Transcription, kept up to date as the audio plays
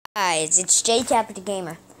Guys, it's JTap the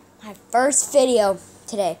Gamer. My first video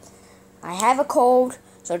today. I have a cold,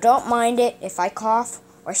 so don't mind it if I cough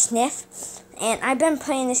or sniff. And I've been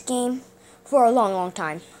playing this game for a long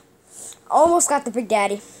time. Almost got the Big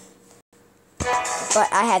Daddy, but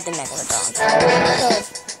I had the Megalodon.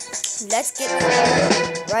 So let's get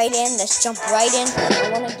right in. Let's jump right in. I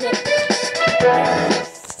want to get.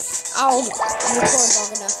 I'll record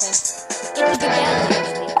long enough and get the Big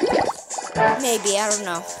Daddy. Actually, maybe, I don't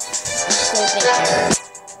know.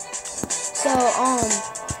 So,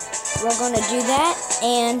 we're gonna do that,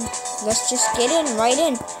 and let's just get right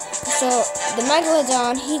in. So, the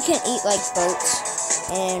Megalodon, he can eat, like, boats,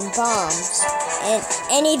 and bombs, and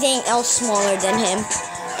anything else smaller than him,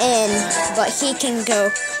 but he can go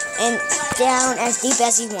down as deep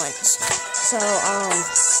as he wants. So,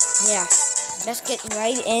 yeah, let's get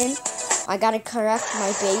right in. I gotta correct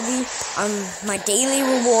my my daily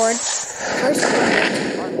reward. First, I'm going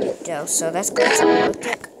to Arctic though, so let's go to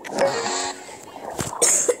Arctic.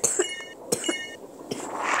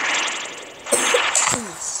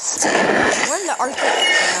 We're in the Arctic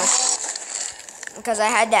now, because I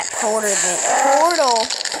had that portal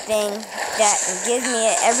thing that gives me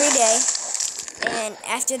it every day. And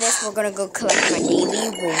after this, we're gonna go collect my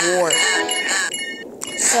daily reward.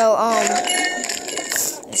 So,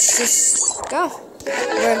 let's just go.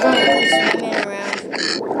 We're going to be swimming around.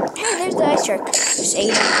 Hey, there's the ice shark. There's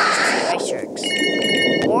 8 ice sharks.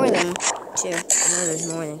 More than 2. I know there's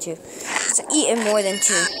more than 2. It's eating more than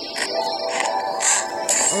 2.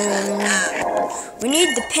 We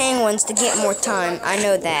need the penguins to get more time. I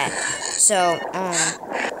know that. So,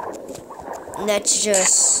 let's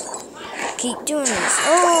just keep doing this.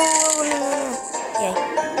 Oh, no. Yay.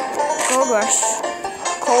 Gold rush.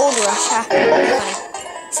 Cold rush. Ha. Funny.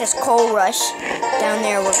 It says Cold Rush down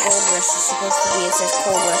there where Gold Rush is supposed to be. It says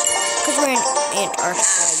Cold Rush because we're in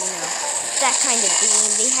Antarctica, you know. That kind of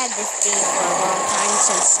theme. They had this theme for a long time,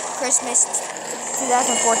 since Christmas,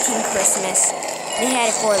 2014 Christmas. They had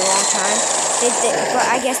it for a long time. But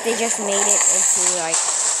I guess they just made it into like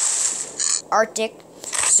Arctic,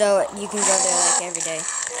 so you can go there like every day.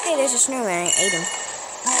 Hey, there's a snowman. I ate him.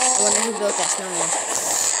 I wonder who built that snowman.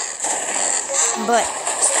 But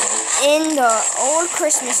in the old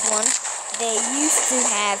Christmas one, they used to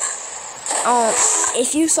have,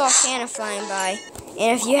 if you saw Santa flying by,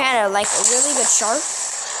 and if you had a really good shark,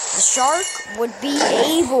 the shark would be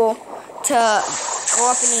able to go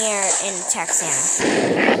up in the air and attack Santa.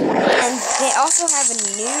 And they also have a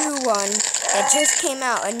new one that just came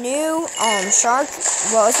out, a new, shark.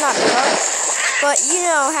 Well, it's not a shark, but you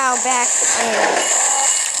know how back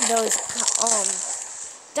in those,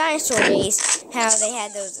 dinosaur days, how they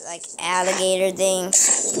had those like alligator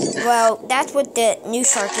things. Well, that's what the new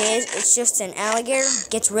shark is. It's just an alligator.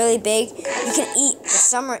 Gets really big. You can eat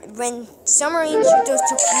when submarines shoot those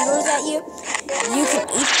torpedoes at you. You can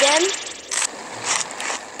eat them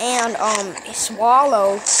and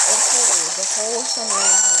swallow the whole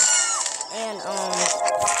submarine whole.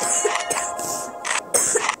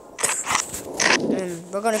 And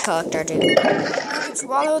we're gonna collect our dude. You can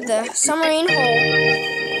swallow the submarine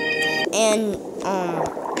whole. And,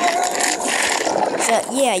 so,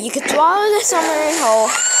 yeah, you could swallow the submarine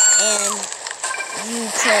whole, and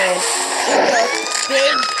you could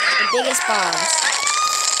eat the biggest bombs.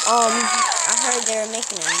 I heard they were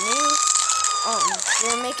making a new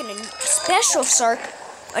special shark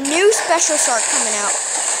coming out,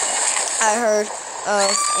 I heard,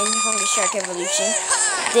 in Hungry Shark Evolution.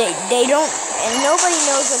 They don't, and nobody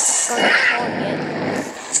knows what it's going to be called yet.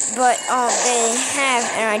 But they have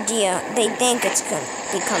an idea. They think it's going to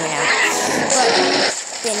be coming out, but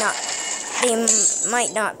they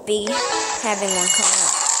might not be having one coming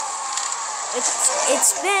out.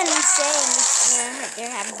 It's been saying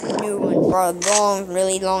they're having a new one for a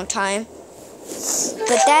really long time.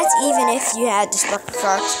 But that's even if you had the Sparkle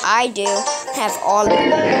Sharks. I do have all of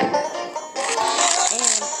them, and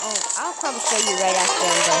I'll probably show you right after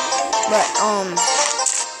I'm done. But I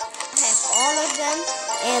have all of them.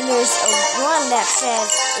 And there's one that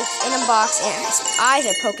says it's in a box and its eyes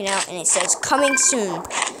are poking out and it says coming soon.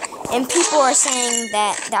 And people are saying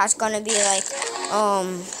that that's gonna be like a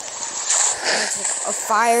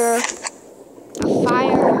fire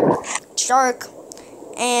shark,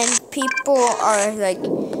 and people are like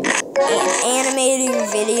animating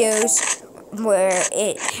videos where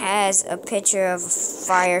it has a picture of a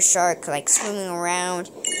fire shark like swimming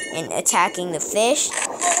around and attacking the fish.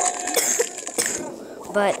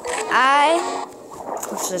 But I,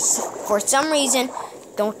 for some reason,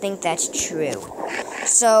 don't think that's true.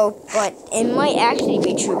 So, but it might actually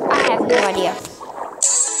be true. I have no idea.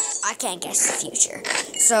 I can't guess the future.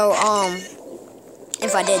 So,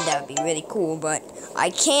 if I did, that would be really cool, but I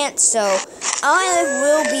can't, so I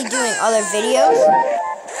will be doing other videos,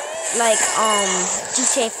 like,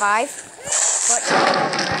 GTA 5, but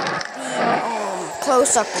be,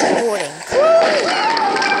 close-up recording,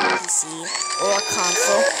 PC, or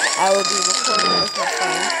console. I will be recording with my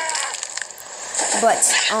phone, but,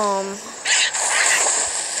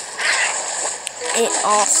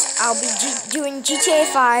 I'll be doing GTA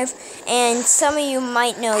 5, and some of you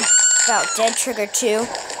might know about Dead Trigger 2.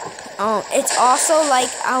 It's also like,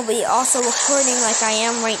 I'll be also recording like I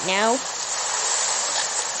am right now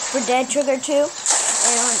for Dead Trigger 2, and,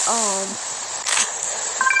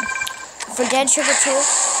 for Dead Trigger 2,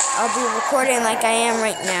 I'll be recording like I am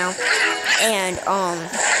right now, and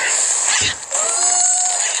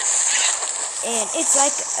it's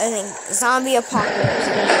like a zombie apocalypse.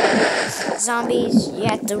 Zombies, you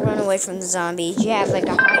have to run away from the zombies. You have like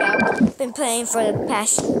a hideout. Been playing for the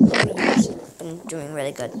past 2 years. Been doing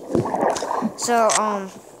really good. So,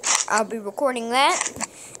 I'll be recording that,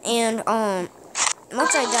 and,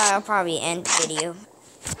 once I die, I'll probably end the video.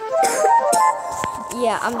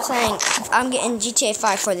 Yeah, I'm saying, I'm getting GTA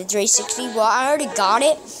 5 for the 360. Well, I already got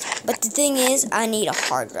it, but the thing is, I need a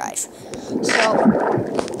hard drive. So,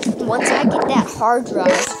 once I get that hard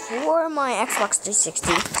drive for my Xbox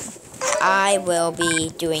 360, I will be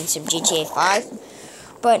doing some GTA 5.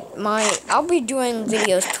 But I'll be doing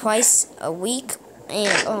videos twice a week,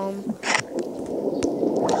 and,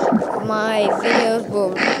 my videos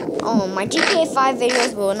will, my GTA 5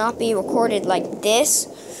 videos will not be recorded like this.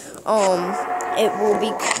 It will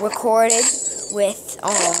be recorded with,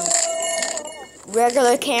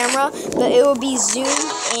 regular camera, but it will be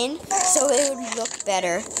zoomed in, so it would look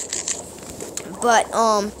better. But,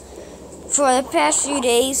 for the past few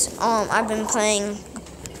days, I've been playing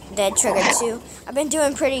Dead Trigger 2. I've been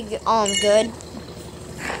doing pretty, good.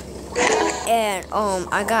 And,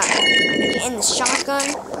 I got in the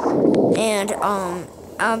shotgun, and,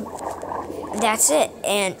 that's it.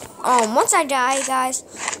 And, once I die, guys,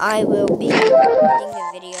 I will be ending the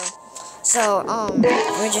video. So,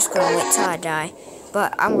 we're just gonna wait till I die.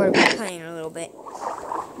 But I'm gonna be playing a little bit.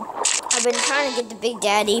 I've been trying to get the Big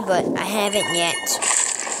Daddy, but I haven't yet.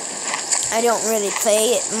 I don't really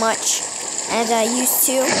play it much as I used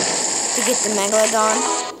to get the Megalodon.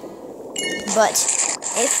 But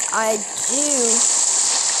if I do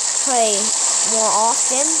play more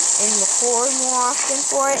often and record more often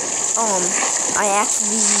for it, I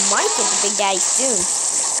actually might get the Big Daddy soon.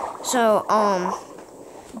 So,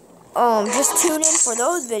 just tune in for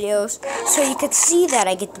those videos so you could see that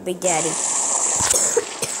I get the Big Daddy.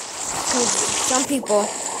 Some people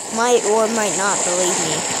might or might not believe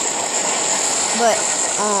me. But,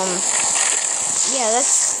 yeah, let's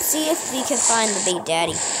see if we can find the Big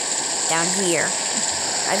Daddy down here.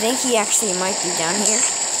 I think he actually might be down here.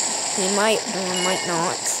 He might or might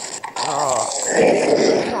not. Oh,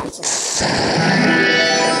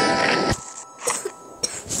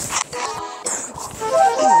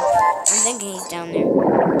 I'm thinking he's down there.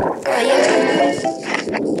 Oh, yeah.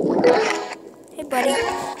 Hey, buddy.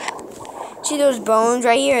 See those bones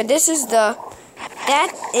right here? That is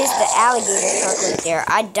the alligator shark right there.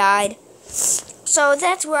 I died. So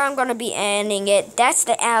that's where I'm going to be ending it. That's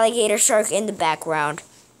the alligator shark in the background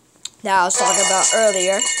that I was talking about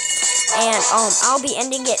earlier. And I'll be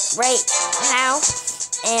ending it right now.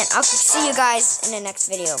 And I'll see you guys in the next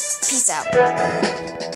video. Peace out.